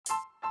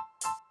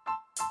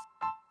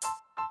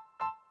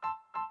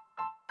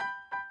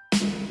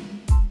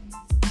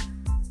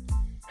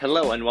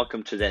Hello and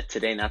welcome to the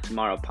Today Not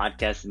Tomorrow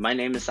podcast. My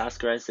name is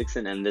Oscar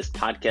Isaacson and this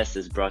podcast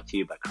is brought to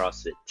you by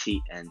CrossFit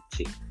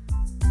TNT.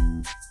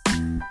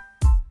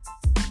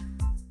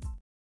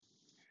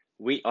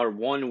 We are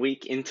 1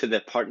 week into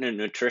the Partner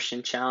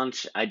Nutrition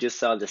Challenge. I just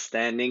saw the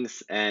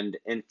standings and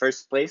in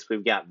first place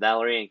we've got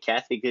Valerie and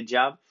Kathy, good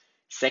job.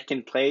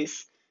 Second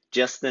place,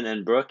 Justin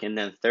and Brooke, and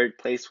then third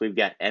place we've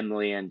got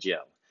Emily and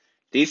Joe.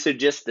 These are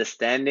just the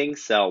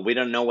standings, so we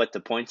don't know what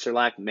the points are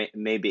like.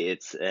 Maybe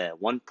it's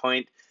 1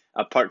 point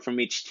apart from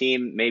each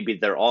team. Maybe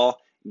they're all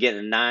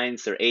getting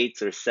 9s or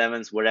 8s or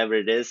 7s, whatever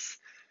it is.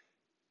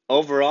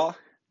 Overall,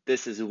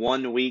 this is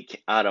 1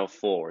 week out of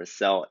 4.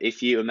 So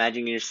if you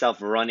imagine yourself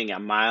running a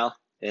mile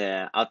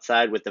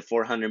outside with the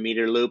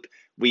 400-meter loop,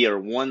 we are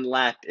 1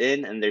 lap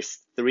in and there's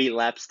 3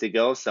 laps to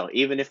go. So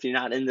even if you're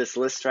not in this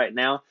list right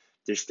now,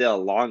 there's still a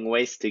long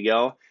ways to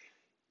go.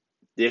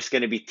 There's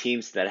going to be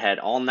teams that had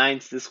all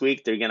 9s this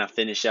week. They're going to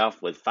finish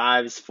off with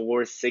 5s,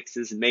 4s,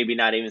 6s, maybe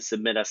not even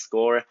submit a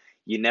score.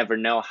 You never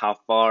know how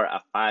far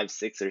a 5,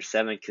 6, or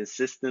 7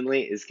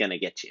 consistently is going to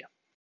get you.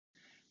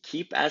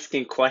 Keep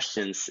asking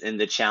questions in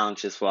the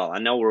challenge as well. I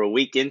know we're a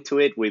week into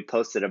it. We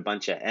posted a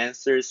bunch of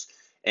answers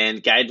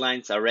and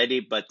guidelines already,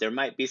 but there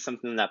might be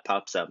something that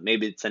pops up.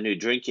 Maybe it's a new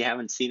drink you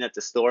haven't seen at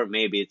the store.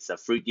 Maybe it's a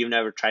fruit you've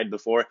never tried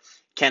before.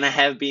 Can I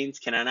have beans?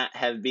 Can I not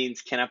have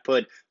beans? Can I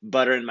put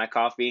butter in my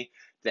coffee?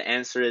 The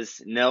answer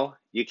is no,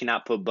 you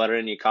cannot put butter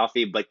in your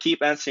coffee, but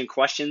keep answering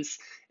questions.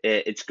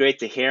 It's great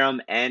to hear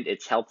them, and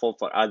it's helpful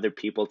for other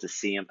people to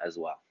see them as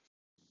well.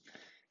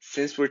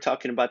 Since we're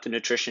talking about the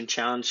nutrition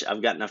challenge,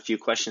 I've gotten a few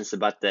questions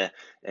about the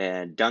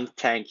dunk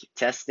tank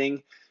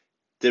testing.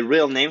 The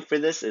real name for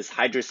this is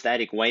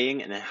hydrostatic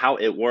weighing, and how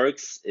it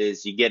works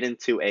is you get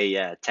into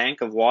a tank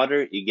of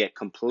water, you get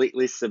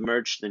completely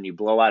submerged, and you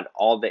blow out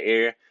all the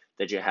air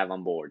that you have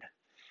on board.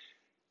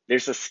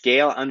 There's a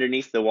scale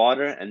underneath the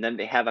water, and then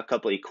they have a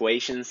couple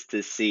equations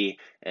to see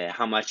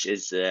how much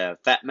is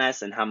fat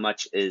mass and how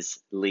much is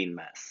lean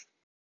mass.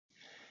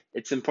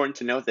 It's important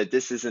to note that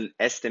this is an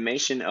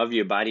estimation of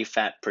your body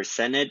fat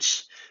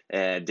percentage.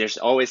 There's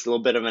always a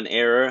little bit of an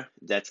error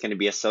that's going to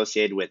be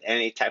associated with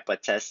any type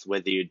of test,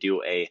 whether you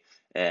do a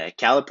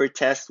caliper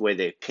test where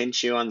they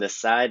pinch you on the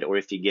side, or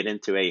if you get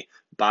into a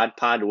bod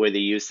pod where they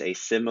use a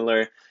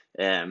similar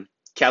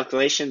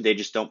calculation, they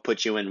just don't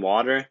put you in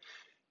water.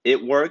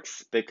 It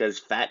works because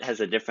fat has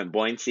a different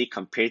buoyancy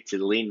compared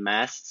to lean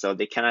mass, so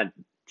they cannot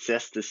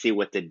test to see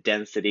what the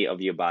density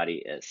of your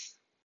body is.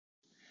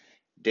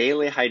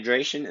 Daily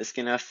hydration is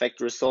going to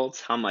affect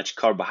results. How much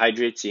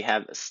carbohydrates you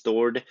have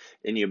stored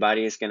in your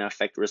body is going to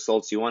affect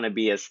results. You want to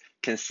be as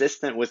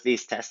consistent with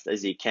these tests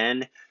as you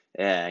can.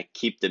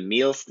 Keep the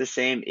meals the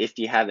same. If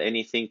you have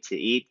anything to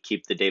eat,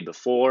 keep the day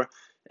before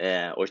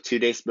or 2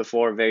 days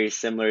before very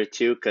similar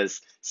too,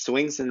 because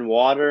swings in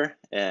water,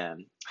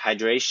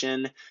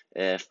 hydration,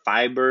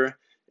 fiber,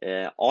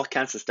 all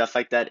kinds of stuff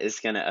like that is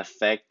going to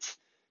affect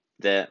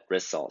the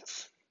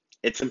results.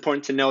 It's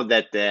important to know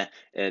that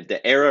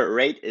the error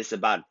rate is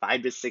about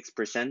 5 to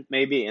 6%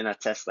 maybe in a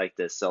test like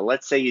this. So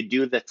let's say you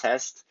do the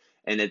test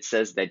and it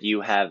says that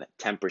you have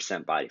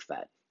 10% body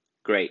fat.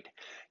 Great.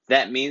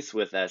 That means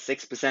with a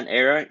 6%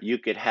 error, you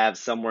could have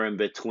somewhere in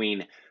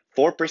between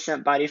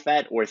 4% body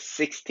fat or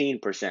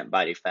 16%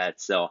 body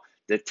fat. So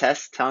the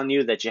test telling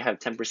you that you have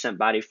 10%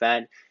 body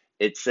fat,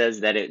 it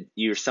says that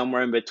you're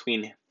somewhere in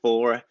between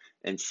 4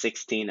 and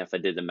 16 if I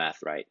did the math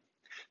right.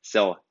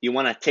 So you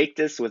want to take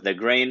this with a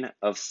grain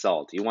of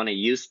salt. You want to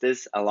use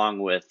this along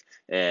with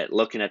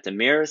looking at the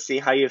mirror, see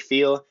how you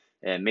feel,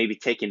 maybe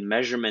taking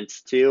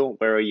measurements too.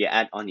 Where are you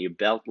at on your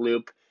belt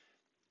loop?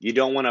 You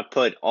don't want to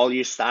put all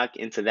your stock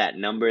into that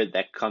number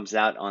that comes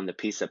out on the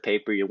piece of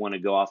paper. You want to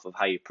go off of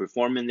how you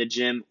perform in the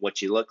gym,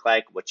 what you look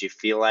like, what you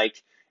feel like,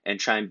 and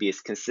try and be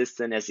as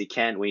consistent as you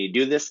can when you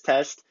do this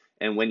test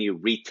and when you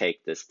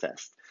retake this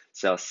test.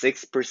 So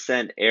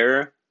 6%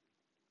 error.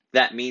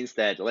 That means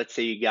that let's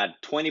say you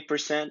got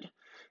 20%,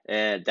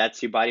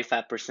 that's your body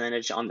fat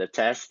percentage on the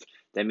test.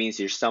 That means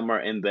you're somewhere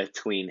in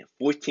between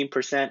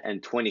 14%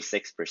 and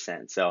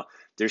 26%. So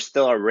there's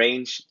still a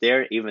range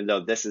there, even though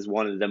this is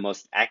one of the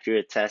most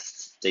accurate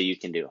tests that you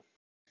can do.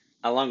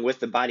 Along with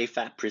the body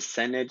fat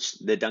percentage,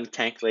 the dunk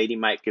tank lady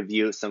might give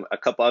you a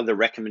couple other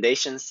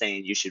recommendations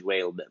saying you should weigh a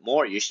little bit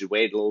more, you should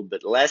weigh a little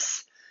bit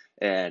less.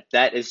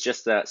 That is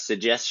just a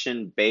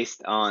suggestion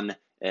based on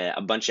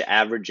a bunch of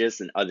averages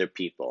and other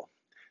people.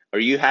 Are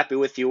you happy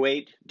with your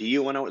weight? Do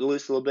you want to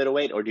lose a little bit of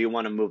weight, or do you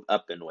want to move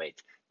up in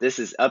weight? This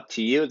is up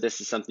to you.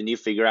 This is something you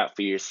figure out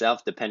for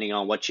yourself depending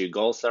on what your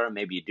goals are.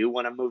 Maybe you do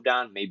want to move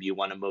down. Maybe you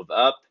want to move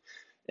up.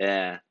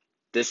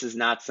 This is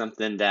not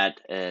something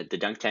that the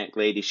dunk tank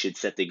lady should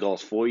set the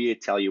goals for you,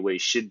 tell you where you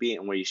should be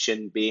and where you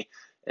shouldn't be.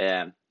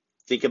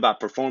 Think about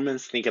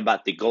performance. Think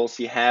about the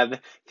goals you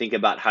have. Think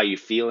about how you're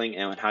feeling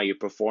and how you're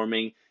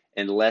performing,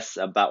 and less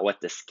about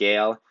what the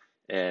scale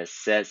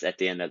says at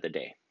the end of the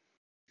day.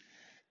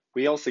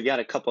 We also got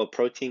a couple of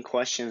protein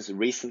questions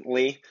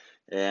recently.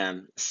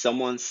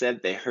 Someone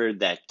said they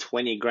heard that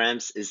 20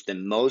 grams is the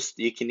most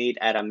you can eat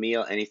at a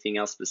meal. Anything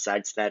else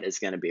besides that is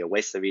going to be a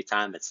waste of your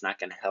time. It's not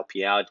going to help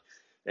you out.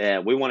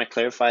 we want to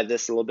clarify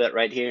this a little bit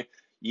right here.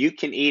 You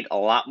can eat a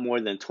lot more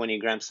than 20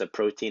 grams of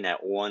protein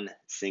at one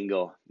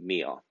single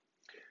meal.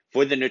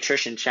 For the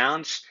nutrition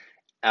challenge,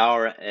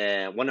 our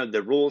one of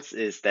the rules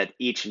is that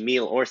each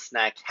meal or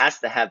snack has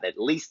to have at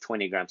least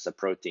 20 grams of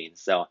protein.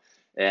 So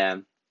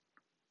um,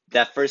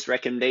 that first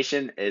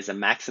recommendation is a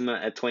maximum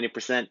at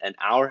 20%, and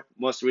our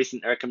most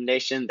recent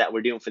recommendation that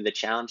we're doing for the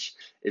challenge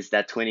is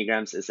that 20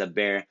 grams is a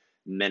bare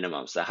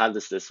minimum. So how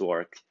does this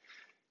work?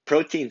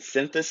 Protein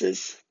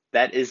synthesis,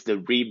 that is the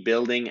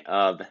rebuilding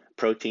of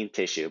protein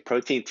tissue.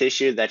 Protein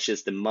tissue, that's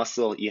just the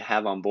muscle you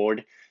have on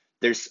board.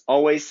 There's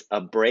always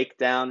a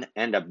breakdown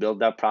and a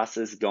build-up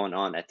process going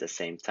on at the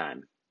same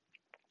time.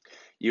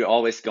 You're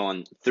always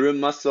going through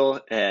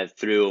muscle,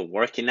 through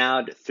working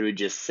out, through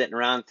just sitting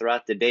around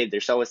throughout the day.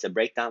 There's always a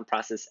breakdown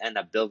process and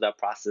a build-up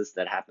process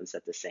that happens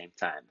at the same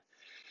time.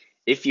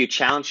 If you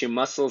challenge your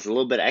muscles a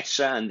little bit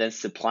extra and then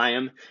supply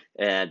them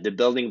the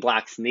building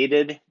blocks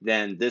needed,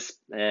 then this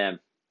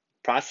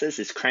process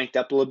is cranked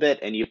up a little bit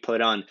and you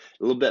put on a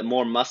little bit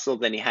more muscle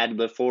than you had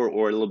before,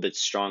 or a little bit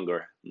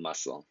stronger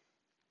muscle.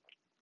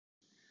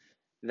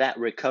 That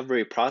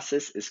recovery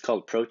process is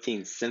called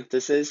protein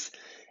synthesis,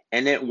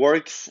 and it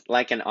works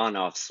like an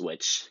on-off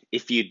switch.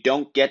 If you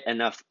don't get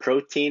enough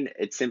protein,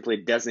 it simply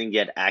doesn't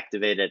get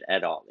activated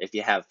at all. If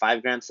you have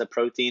 5 grams of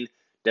protein,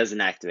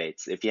 doesn't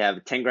activate. If you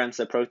have 10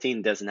 grams of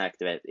protein, doesn't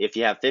activate. If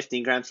you have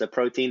 15 grams of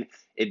protein,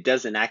 it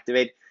doesn't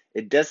activate.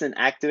 It doesn't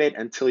activate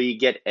until you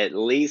get at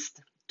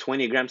least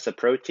 20 grams of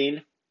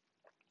protein.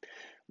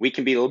 We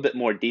can be a little bit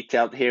more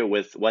detailed here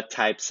with what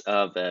types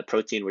of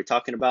protein we're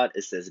talking about.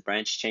 Is this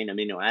branched chain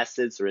amino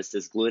acids or is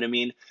this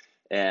glutamine?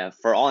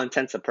 For all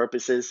intents and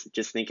purposes,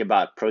 just think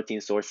about protein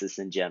sources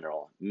in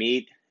general.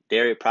 Meat,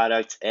 dairy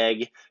products,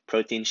 egg,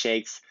 protein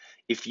shakes.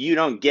 If you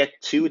don't get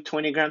to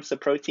 20 grams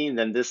of protein,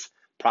 then this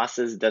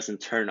process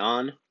doesn't turn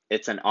on.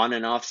 It's an on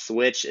and off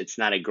switch. It's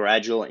not a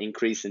gradual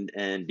increase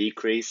and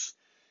decrease.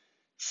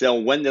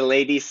 So when the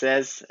lady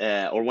says,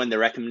 or when the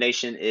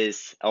recommendation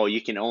is, oh,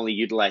 you can only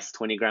utilize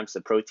 20 grams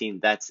of protein,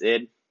 that's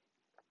it.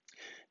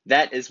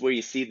 That is where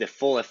you see the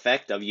full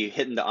effect of you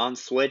hitting the on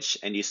switch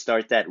and you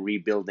start that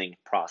rebuilding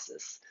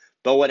process.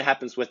 But what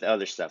happens with the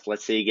other stuff?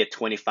 Let's say you get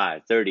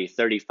 25, 30,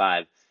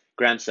 35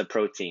 grams of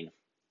protein.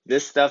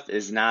 This stuff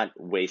is not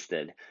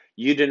wasted.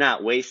 You do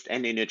not waste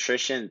any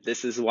nutrition.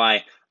 This is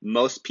why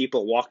most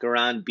people walk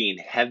around being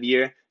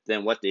heavier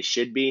than what they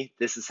should be.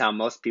 This is how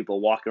most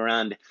people walk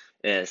around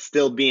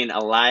still being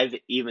alive,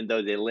 even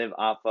though they live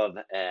off of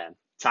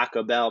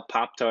Taco Bell,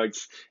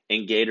 Pop-Tarts,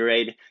 and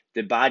Gatorade.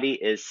 The body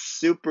is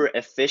super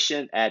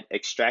efficient at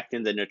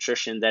extracting the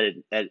nutrition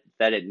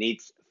that it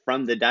needs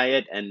from the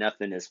diet, and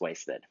nothing is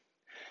wasted.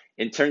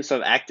 In terms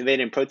of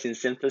activating protein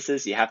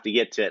synthesis, you have to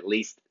get to at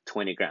least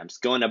 20 grams.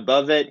 Going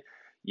above it,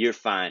 you're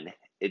fine.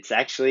 It's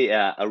actually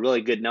a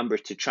really good number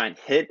to try and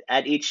hit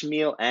at each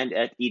meal and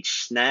at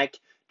each snack,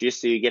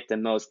 just so you get the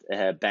most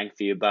bang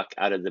for your buck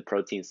out of the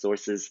protein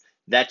sources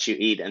that you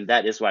eat. And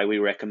that is why we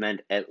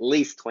recommend at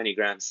least 20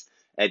 grams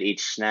at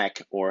each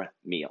snack or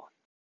meal.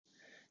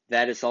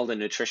 That is all the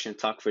nutrition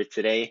talk for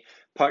today.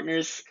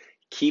 Partners,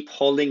 keep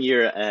holding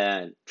your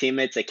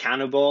teammates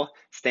accountable,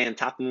 stay on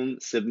top of them,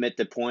 submit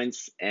the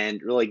points,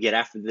 and really get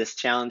after this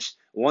challenge.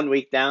 1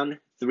 week down,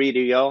 3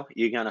 to go.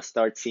 You're going to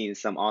start seeing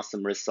some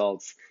awesome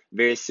results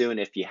very soon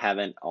if you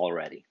haven't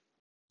already.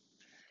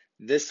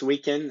 This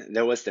weekend,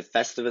 there was the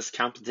Festivus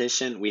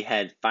competition. We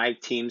had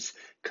 5 teams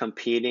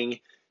competing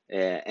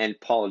and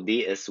Paul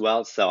D as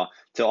well. So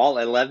to all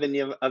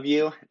 11 of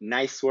you,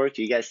 nice work.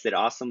 You guys did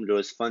awesome. It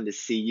was fun to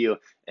see you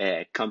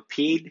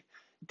compete,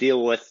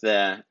 deal with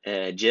the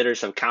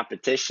jitters of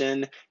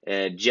competition,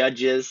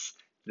 judges,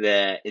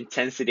 the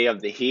intensity of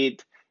the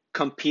heat.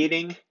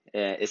 Competing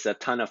is a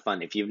ton of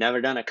fun. If you've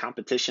never done a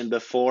competition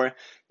before,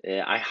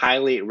 I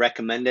highly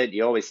recommend it.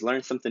 You always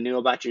learn something new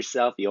about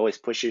yourself. You always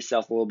push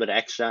yourself a little bit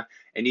extra,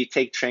 and you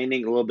take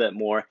training a little bit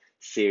more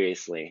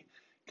seriously.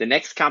 The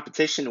next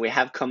competition we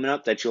have coming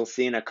up that you'll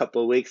see in a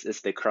couple of weeks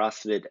is the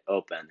CrossFit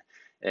Open.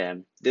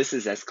 This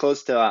is as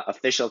close to an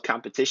official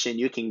competition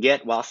you can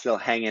get while still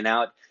hanging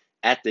out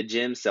at the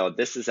gym. So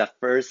this is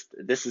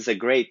a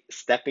great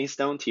stepping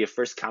stone to your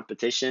first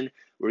competition.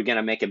 We're going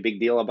to make a big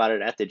deal about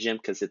it at the gym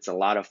because it's a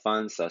lot of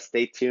fun. So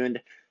stay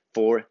tuned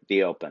for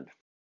the Open.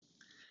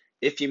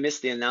 If you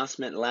missed the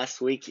announcement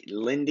last week,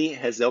 Lindy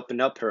has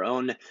opened up her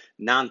own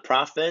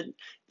nonprofit.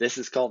 This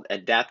is called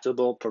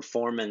Adaptable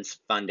Performance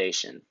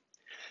Foundation.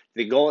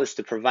 The goal is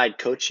to provide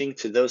coaching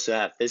to those who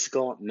have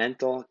physical,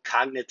 mental,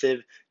 cognitive,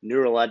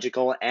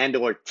 neurological,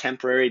 and/or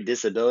temporary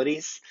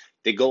disabilities.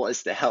 The goal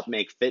is to help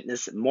make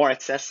fitness more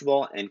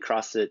accessible and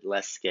CrossFit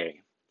less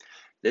scary.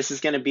 This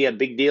is going to be a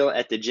big deal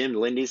at the gym.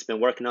 Lindy's been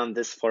working on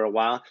this for a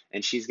while,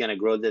 and she's going to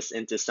grow this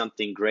into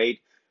something great.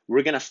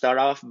 We're going to start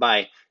off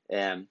by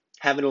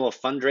having a little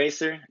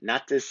fundraiser,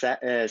 not this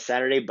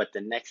Saturday, but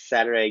the next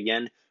Saturday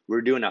again.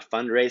 We're doing a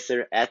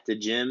fundraiser at the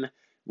gym.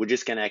 We're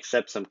just going to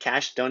accept some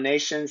cash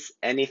donations.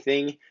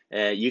 Anything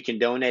you can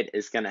donate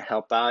is going to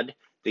help out.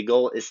 The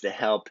goal is to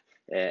help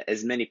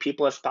as many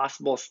people as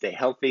possible stay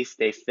healthy,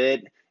 stay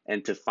fit,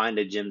 and to find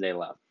a gym they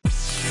love.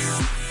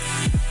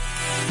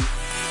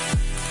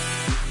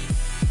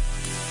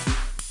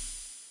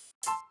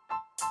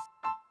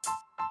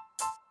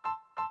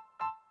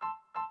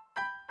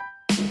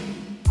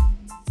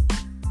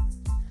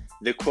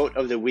 The quote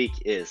of the week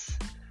is,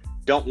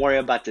 "Don't worry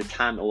about the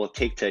time it will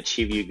take to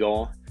achieve your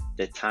goal.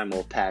 The time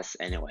will pass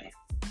anyway."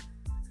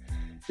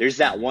 There's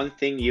that one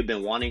thing you've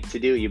been wanting to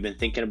do, you've been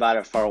thinking about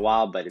it for a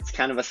while, but it's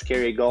kind of a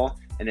scary goal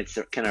and it's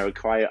going to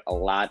require a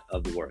lot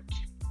of work.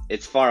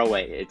 It's far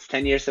away. It's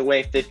 10 years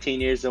away, 15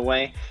 years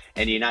away,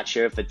 and you're not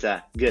sure if it's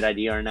a good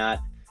idea or not.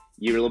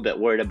 You're a little bit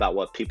worried about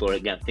what people are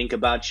going to think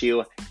about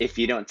you if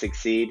you don't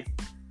succeed.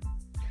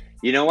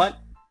 You know what?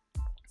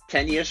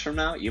 10 years from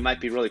now, you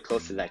might be really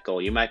close to that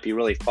goal. You might be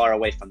really far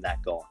away from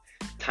that goal.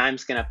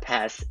 Time's going to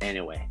pass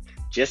anyway.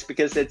 Just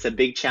because it's a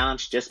big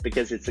challenge, just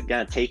because it's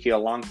going to take you a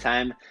long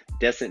time,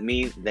 doesn't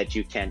mean that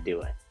you can't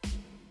do it.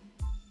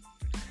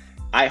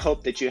 I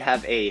hope that you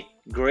have a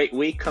great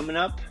week coming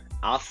up.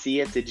 I'll see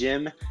you at the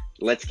gym.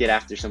 Let's get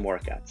after some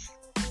workouts.